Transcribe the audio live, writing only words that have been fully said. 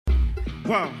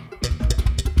Wow.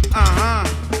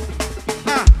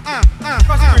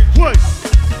 What?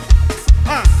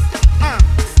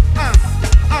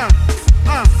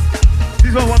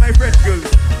 These are one of my French girls.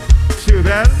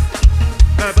 Cheval,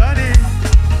 bunny.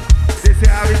 They say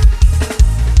I will.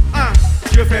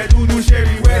 Je fais doudou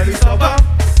chérie, where is supper?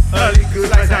 A little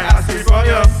slice I ask it for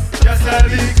you. Just a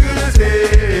little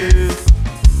taste.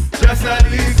 Just a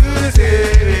little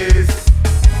taste.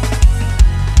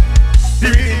 The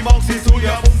rhythm bounce into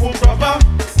your boom boom proper.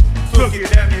 Took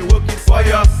it, let me work it for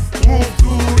you. Move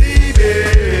to the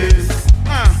bass.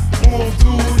 Move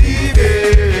to the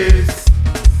bass.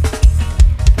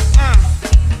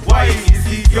 Why is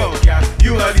it your cat?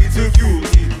 You a little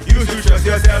cutie. You should trust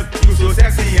yourself. You so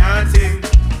sexy and ting.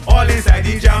 All inside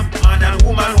the jam, man and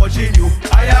woman watching you.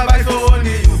 I have eyes for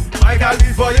only you. My girl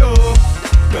is for you.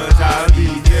 Cause I'll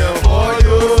be there for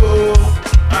you.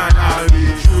 And I'll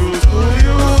be true to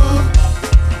you.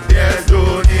 There's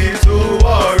no need to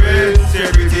worry.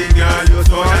 Everything girl, you're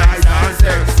so nice and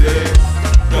sexy.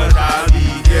 Cause I'll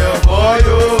be there for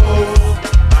you.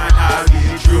 And I'll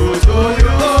be true to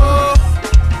you.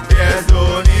 There's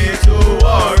no need to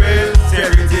worry.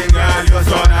 Everything girl, you're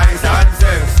so nice and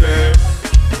sexy.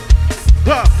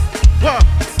 Wah, wah,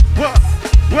 wah,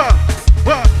 wah,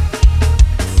 wah.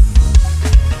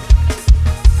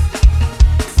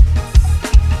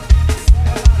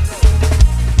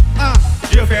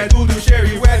 Je fais doudou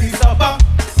chérie, where is supper?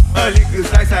 A little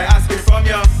slice I ask it from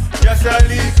you. Just a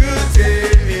little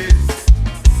taste.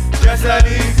 Just a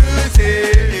little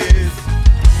taste.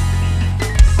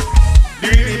 You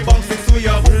really bounce into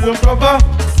your boom boom proper.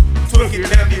 Twerk it,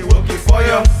 let me work it for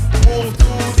you. Move to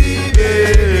the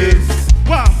bass.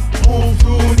 Move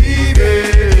to the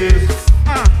bass.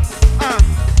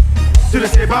 Tu ne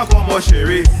sais pas comment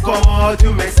chérie, comment tu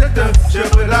m'excites. Je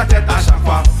veux la tête à chaque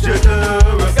fois, je te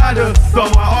regarde.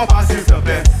 Donne-moi en pas s'il te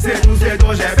plaît. C'est tout ce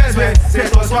dont j'ai besoin.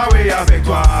 C'est ton soirée avec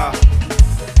toi.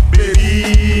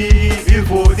 Baby, il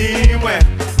faut dis-moi,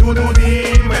 tout nous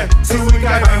dis-moi. Si oui,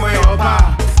 qu'aille-moi ou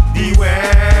pas. Dis-moi,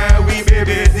 oui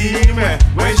bébé, dis-moi.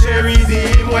 Oui chérie,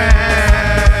 dis-moi.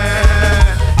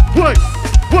 Wait,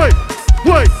 wait,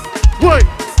 wait, wait,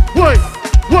 wait,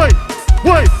 wait,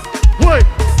 wait, wait,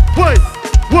 wait,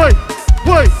 wait,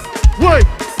 wait, wait,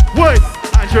 wait.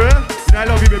 Angela, I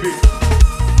love you, baby.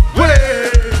 Wait,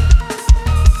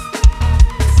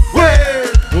 wait,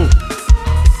 oh.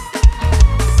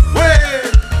 Wait,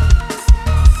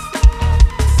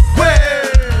 wait.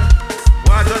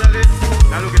 What darling?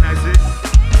 Now looking nice, eh?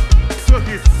 Twerk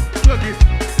it, twerk it,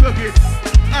 twerk it.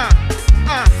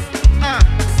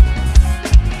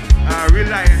 Real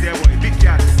lion there, boy. Big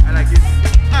cat. I like it.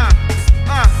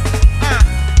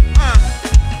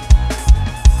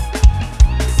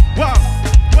 Wow,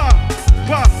 wow,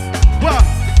 wow, wow,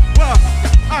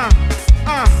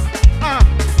 wow.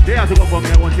 They have to go for me,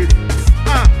 I want it.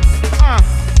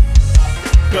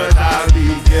 Cause I'll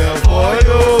be there for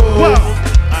you. Wow.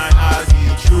 And I'll be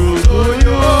true to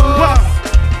you. Wow.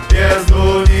 There's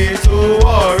no need to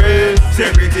worry.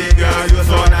 Everything, girl, you're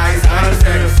so nice and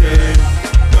sexy.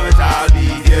 Cause I'll be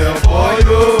there for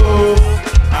you.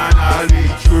 And I'll be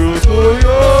true to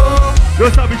you.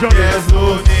 Don't stop each other. There's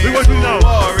no need to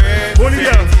worry. Only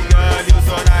girl, you're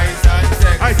so nice and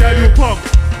sexy. I tell you pump.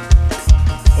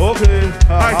 Okay.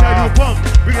 I tell you pump.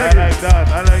 I like that.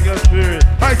 I like your spirit.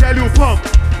 I tell you pump.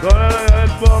 Don't let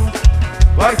pump.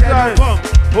 I tell you pump.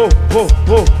 Ho, ho,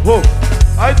 ho, ho.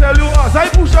 I tell you as I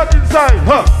push that inside.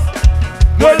 Huh.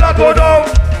 Don't let go down.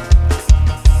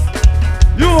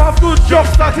 You have to jump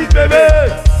start it,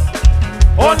 baby.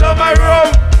 Under my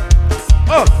room.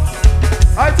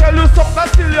 I tell you stop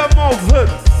that till your mouth hurt.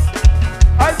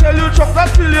 I tell you chop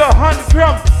that till your hand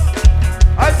cramp.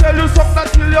 I tell you stop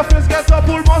that till your face gets a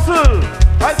pull muscle.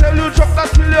 I tell you chop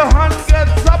that till your hand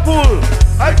gets a pull.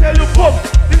 I tell you pump,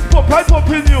 this pump I pump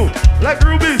in you like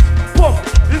rubies. Pump,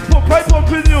 this pump I pump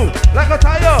in you like a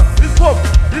tire. This pump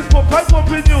I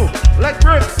pump in you like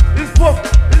bricks. This pump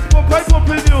I pump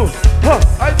in you.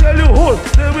 I tell you whole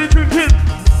day we drinking,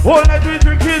 whole night we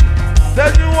drinking.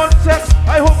 Then you want sex,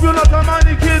 I hope you're not a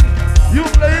mannequin. You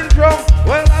playing drum,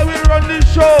 well I will run this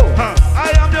show.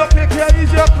 I am your cake, here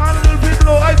is your candle bit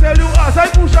low. I tell you as I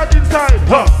push that inside.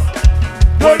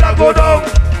 Don't let go down.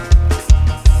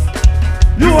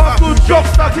 You have to jump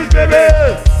start it, baby.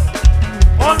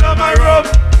 Under my rug.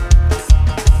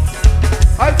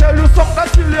 I tell you suck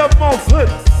that till your mouth hurt.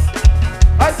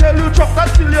 I tell you chop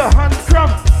that till your hand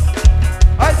cramp.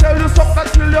 I tell you suck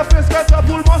that till your face gets a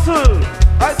pull muscle.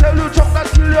 I tell you chop that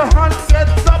till your hand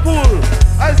gets a pull.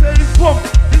 I say it's pump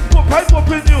I pump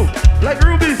in you like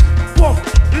rubies. Pump,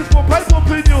 this pump I pump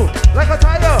in you like a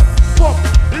tire. Pump,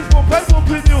 this pump I pump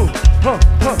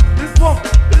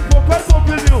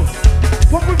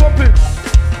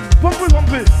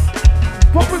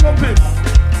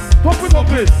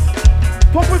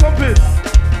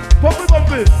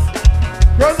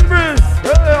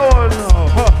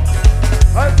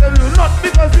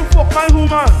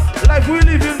woman. Life we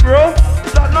living, bro.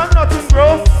 That not nothing,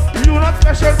 bro. You not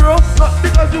special, bro. Not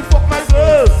because you fuck my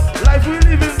girl. Life we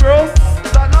living, bro.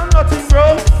 That not nothing,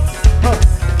 bro.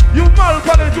 You mal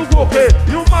pale to cocaine.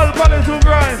 You mal pale to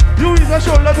grind. You is a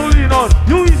shoulder to lean on.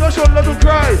 You is a shoulder to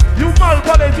cry. You mal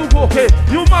pale to cocaine.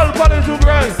 You mal pale to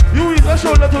grind. You is a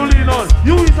shoulder to lean on.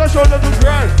 You is a shoulder to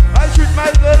grind. I treat my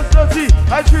girls dirty.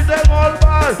 I treat them all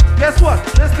bad. Guess what?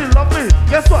 They still love me.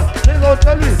 Guess what? They don't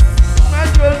tell me. My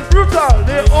girls brutal.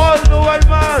 They all know I'm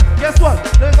mad. Guess what?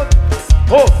 They go.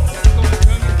 Oh.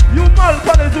 You mal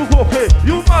pale to cocaine.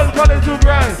 You mal pale to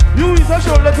grind. You is a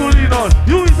shoulder to lean on.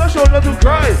 You is a shoulder to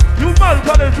cry. You mal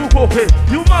pale to cocaine.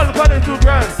 You mal pale to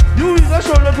grind. You is a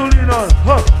shoulder to lean on.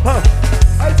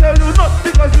 I tell you not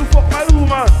because you fuck my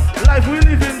woman. Life we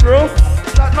living, bro.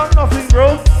 That not nothing,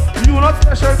 bro. You not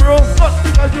special, bro. Not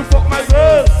because you fuck my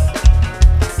girl.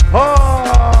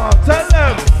 Tell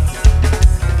them.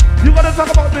 You gotta talk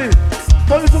about me.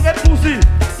 For you to get pussy.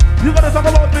 You gotta talk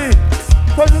about me.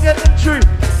 For you to get entry.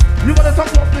 You gotta talk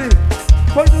about me.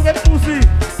 For you to get pussy.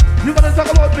 You gotta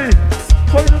talk about me.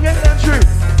 For you to get entry.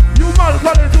 You mal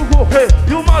pale to cocaine.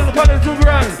 You mal pale to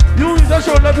grind. You is a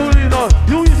shoulder to lean on.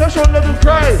 You is a shoulder to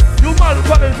cry. You mal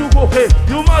pale to cocaine.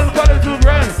 You mal pale to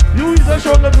grind. You is a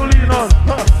shoulder to lean on.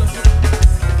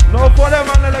 Now for them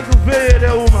man they like to pay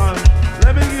their woman.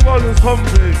 Let me give all you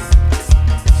something.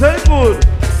 Say good.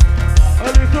 A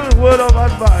little word of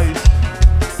advice.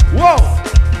 Whoa.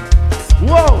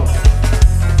 Whoa.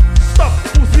 Stop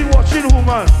pussy watching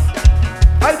woman.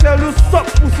 I tell you stop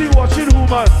pussy watching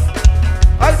woman.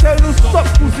 I tell you stop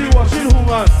pussy watching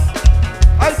woman.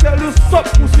 I tell you stop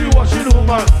pussy watching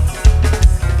woman.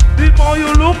 The more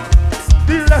you look,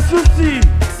 the less you see.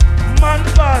 Man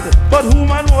bad, but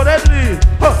woman more deadly.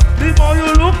 The more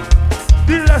you look,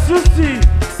 the less you see.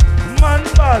 Man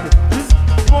bad,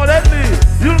 more deadly.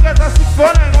 You'll get a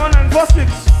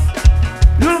 6491946.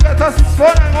 You'll get a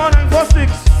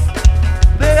 6491946.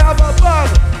 They have a bag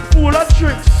full of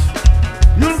tricks.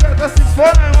 You'll get a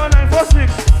 6491946.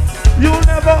 You'll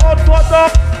never out for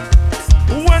dog.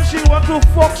 When she want to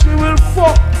fuck, she will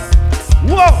fuck.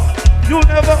 Whoa! You'll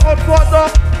never out for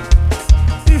dog.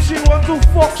 If she want to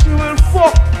fuck, she will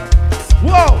fuck.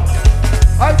 Whoa!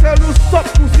 I tell you stop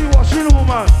pussy watching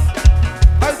woman.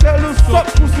 I tell you stop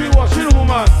pussy watching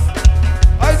woman.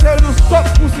 I tell you stop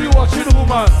pussy watching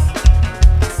woman.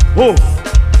 Oh!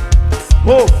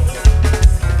 Oh!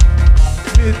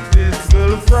 Meet this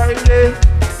girl Friday,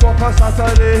 fuck her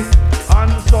Saturday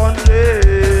and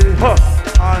Sunday.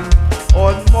 And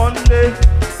on Monday,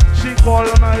 she call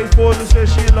my phone and say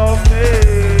she love me.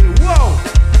 Wow!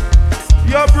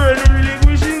 Your brain really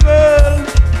squishy, girl.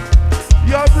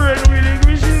 Your brain really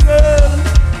squishy, girl.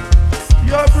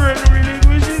 Your brain really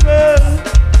squishy, girl.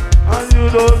 And you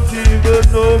don't even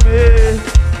know me.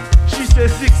 She say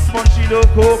 6 months she don't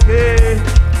cocaine.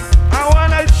 And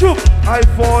when I choke, I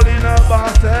fall in a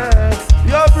basket.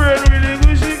 Your brain really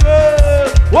squishy, girl.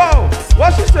 Wow,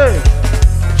 what she say?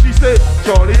 She say,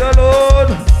 jolly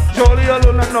alone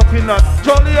and knocking that.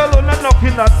 Jolly alone and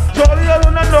knocking that. Jolly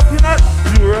alone and knocking that.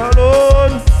 You're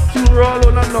alone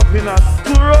and knocking that.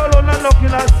 You're alone and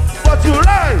knocking that. But you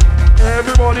lie.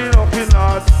 Everybody knocking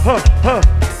that.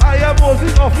 I am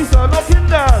housing officer knocking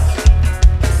that.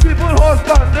 People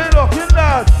husband they knocking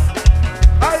that.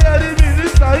 I hear the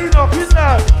minister he knocking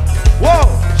that. Wow,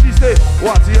 she say,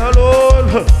 what he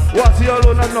alone? What he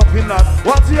alone and knocking that?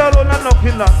 What he alone and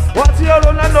knocking that? What he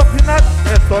alone and knocking that?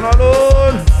 Eston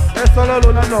alone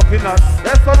and knocking that.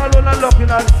 Eston alone and knocking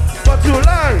that. But you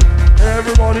lie,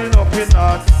 everybody knocking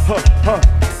that.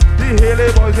 The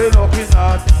Haley boys they knocking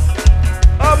that.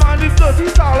 A man the dirty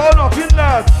salon knocking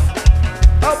that.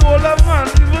 A bowl of man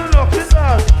even knocking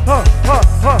that.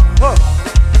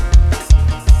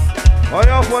 Oh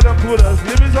yeah, for them Pudaz,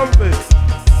 give me something.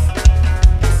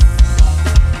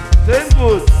 Same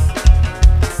good.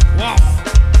 Wow.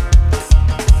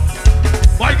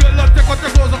 My girl, let's take out the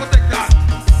clothes, I'm gonna take that.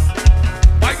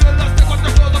 My girl, let's take out the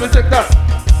clothes, I'm gonna take that.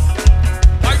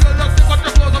 My girl, let's take out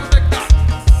the clothes, I'm gonna take that.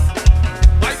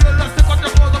 My girl, let's take out the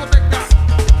clothes, I'm gonna take that.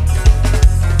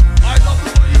 I love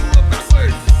the way you look that way.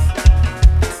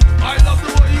 I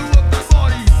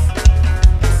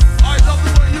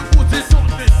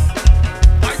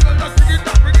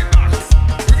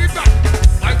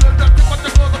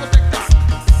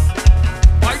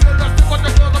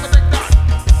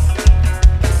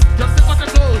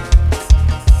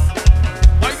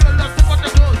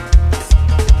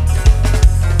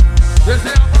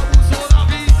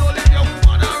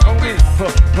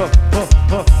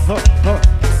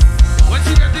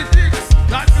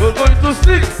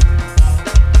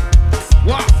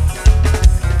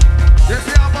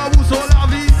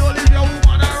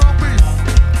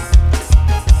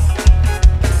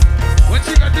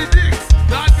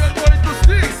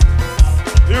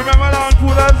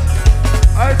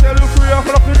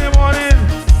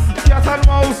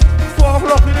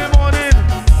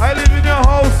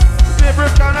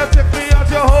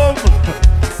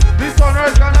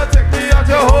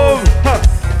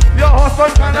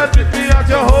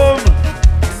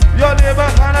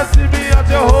cannot see me at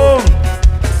your home.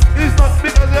 It's not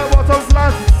because you're bottom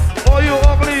flat or you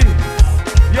ugly.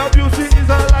 Your beauty is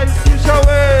a light switch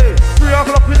away. 3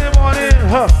 o'clock in the morning,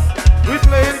 we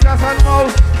playing cat and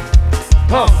mouse.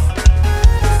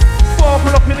 4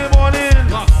 o'clock in the morning,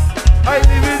 I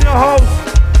live in your house.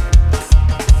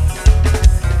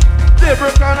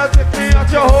 Daybreak cannot take me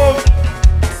at your home.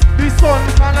 The sun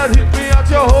cannot hit me at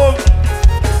your home.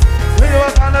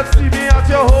 You cannot see me at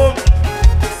your home.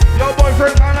 Your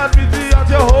boyfriend cannot meet me at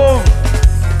your home.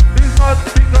 It's not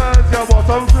because you're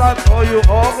bottom flat or you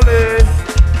ugly.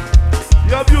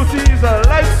 Your beauty is a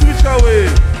light switch away.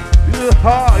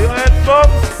 Your head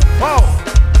bumps. Wow.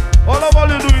 All of all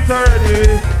you do it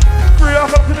already. 3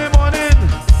 o'clock in the morning,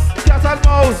 cat and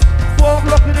mouse. 4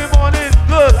 o'clock in the morning,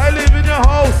 good, I live in your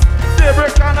house.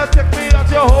 Daybreak cannot take me at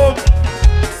your home.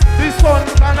 The sun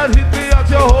cannot hit me at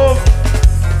your home.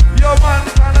 Your man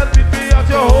cannot beat me at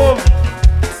your home.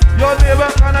 Your neighbor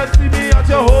cannot see me at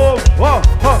your home. Whoa,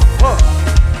 whoa, whoa.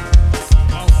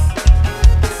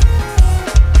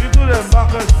 You do them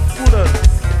Backerz, Pudaz.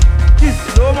 Kiss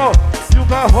no more. You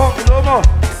can hug no more.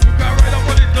 You can ride up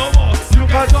on it no more. You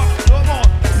can talk no more.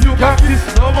 You can kiss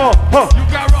no more. You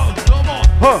can run no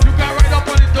more. You can ride up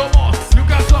on it no more. You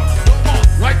can talk no more.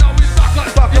 Right now it's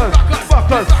Backerz. Backerz,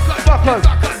 Backerz, Backerz.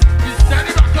 It's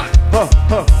steady Backerz.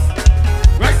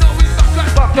 Right now it's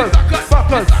Backerz. Backerz,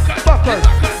 Backerz, Backerz,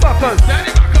 Backerz.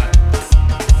 Steady Backerz.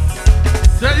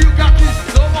 Say you can kiss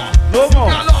no more. No more.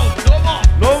 You can love no more.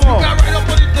 No more. You can ride up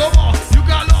on it no more. You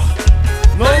can love.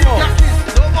 No Say more. you can kiss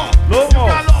no more. No You more.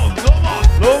 can love no more.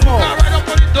 No more. You can ride up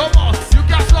on it no more. You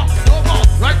can talk no more.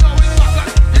 Right now it's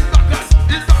Backerz. It's Backerz.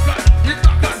 It's Backerz. It's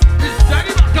Backerz. It's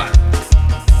steady Backerz.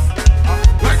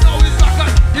 Right now it's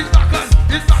Backerz. It's Backerz.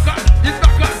 It's Backerz. It's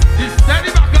Backerz. It's steady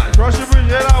Backerz. Crush the bridge,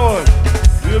 yeah, that one.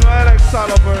 You know I like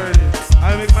salop already.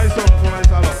 I make my song for my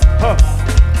salop.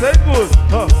 Say good.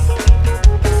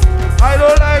 I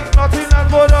don't like nothing that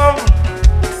go down.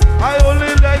 I only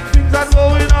like things that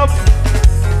going up.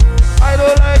 I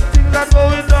don't like things that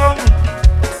going down.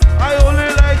 I only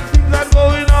like things that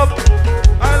going up.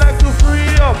 I like to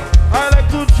free up. I like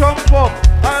to jump up.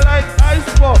 I like ice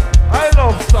pop. I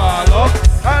love salop.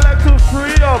 I like to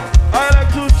free up. I like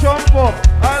to jump up.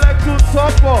 I like to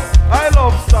top up. I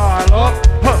love salop.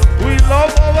 We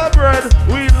love our bread.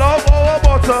 We love our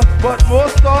butter. But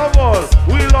most of all,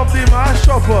 we love the mash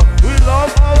upper. We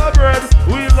love our bread.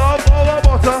 We love our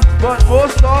butter. But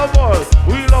most of all,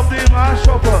 we love the mash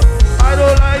upper. I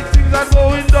don't like things that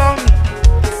going down.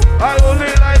 I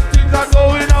only like things that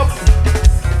going up.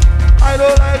 I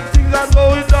don't like things that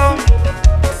going down.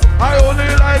 I only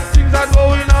like things that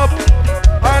going up.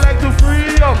 I like to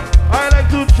free up. I like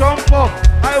to jump up.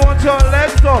 I want your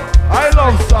legs up. I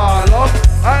love salop.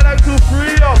 I like to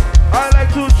free up. I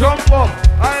like to jump up.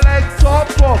 I like top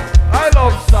up. I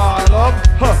love salop.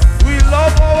 We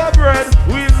love our bread.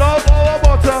 We love our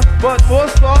butter. But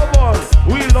most of all,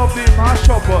 we love the mash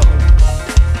upper.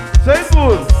 Say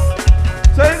good.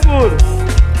 Say good.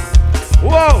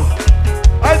 Wow.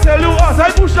 I tell you as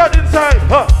I push that inside.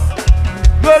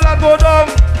 Girl, that go down.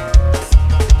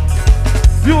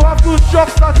 You have to chop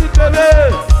that it,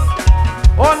 baby.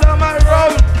 Under my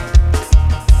round.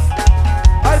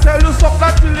 I tell you suck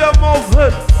that till your mouth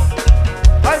hurt.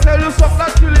 I tell you suck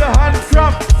that till your hand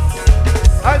cramp.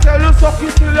 I tell you suck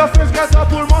it till your face gets a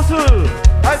pull muscle.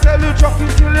 I tell you chuck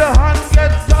it till your hand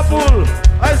gets a pull.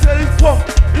 I say it's pump,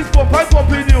 I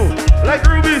pumping you. Like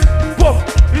rubies, pump,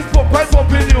 I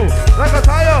pumping you. Like a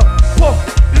tire, pump,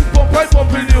 I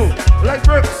pumping you. Like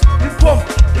bricks, it's pump,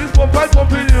 I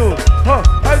pumping you.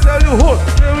 I tell you, hold,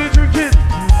 say we drinking,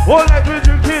 hold like we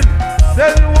drinking.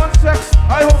 Then you want sex,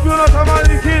 I hope you're not a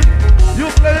mannequin. You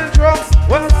playing drunk,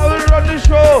 well I will run the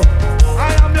show.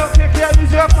 I am your cake,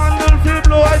 is your candle feel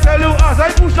blow. I tell you as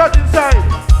I push that inside,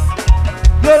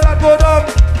 girl that go down.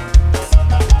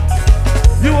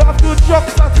 You have to chuck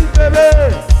that in,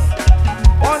 baby.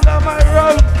 Under my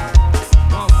round.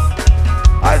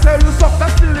 I tell you suck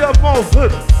that till your mouth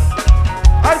hurt.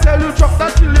 I tell you chuck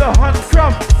that till your hand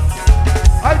cramp.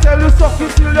 I tell you suck it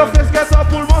till your face gets a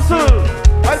pull muscle.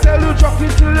 I tell you chuck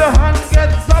it till your hand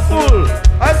gets a pull.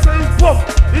 I say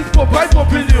it's pump, I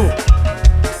pumping you.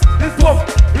 It's pump,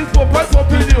 I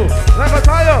pumping you. Like a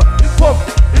tire, it's pump,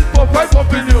 I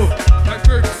pumping you. Like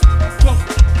bricks, pump,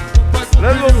 I pumping you.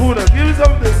 Let's go, Pudaz. Give me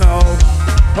something now.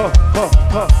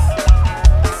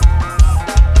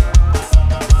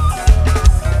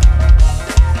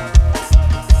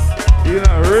 In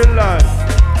a real life,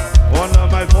 under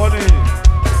my funny,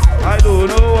 I don't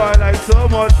know why I like so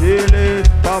much healing.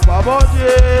 Papa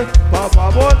Bodje.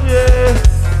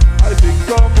 I think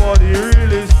somebody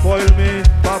really spoiled me.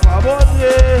 Papa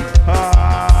Bodje. Ah.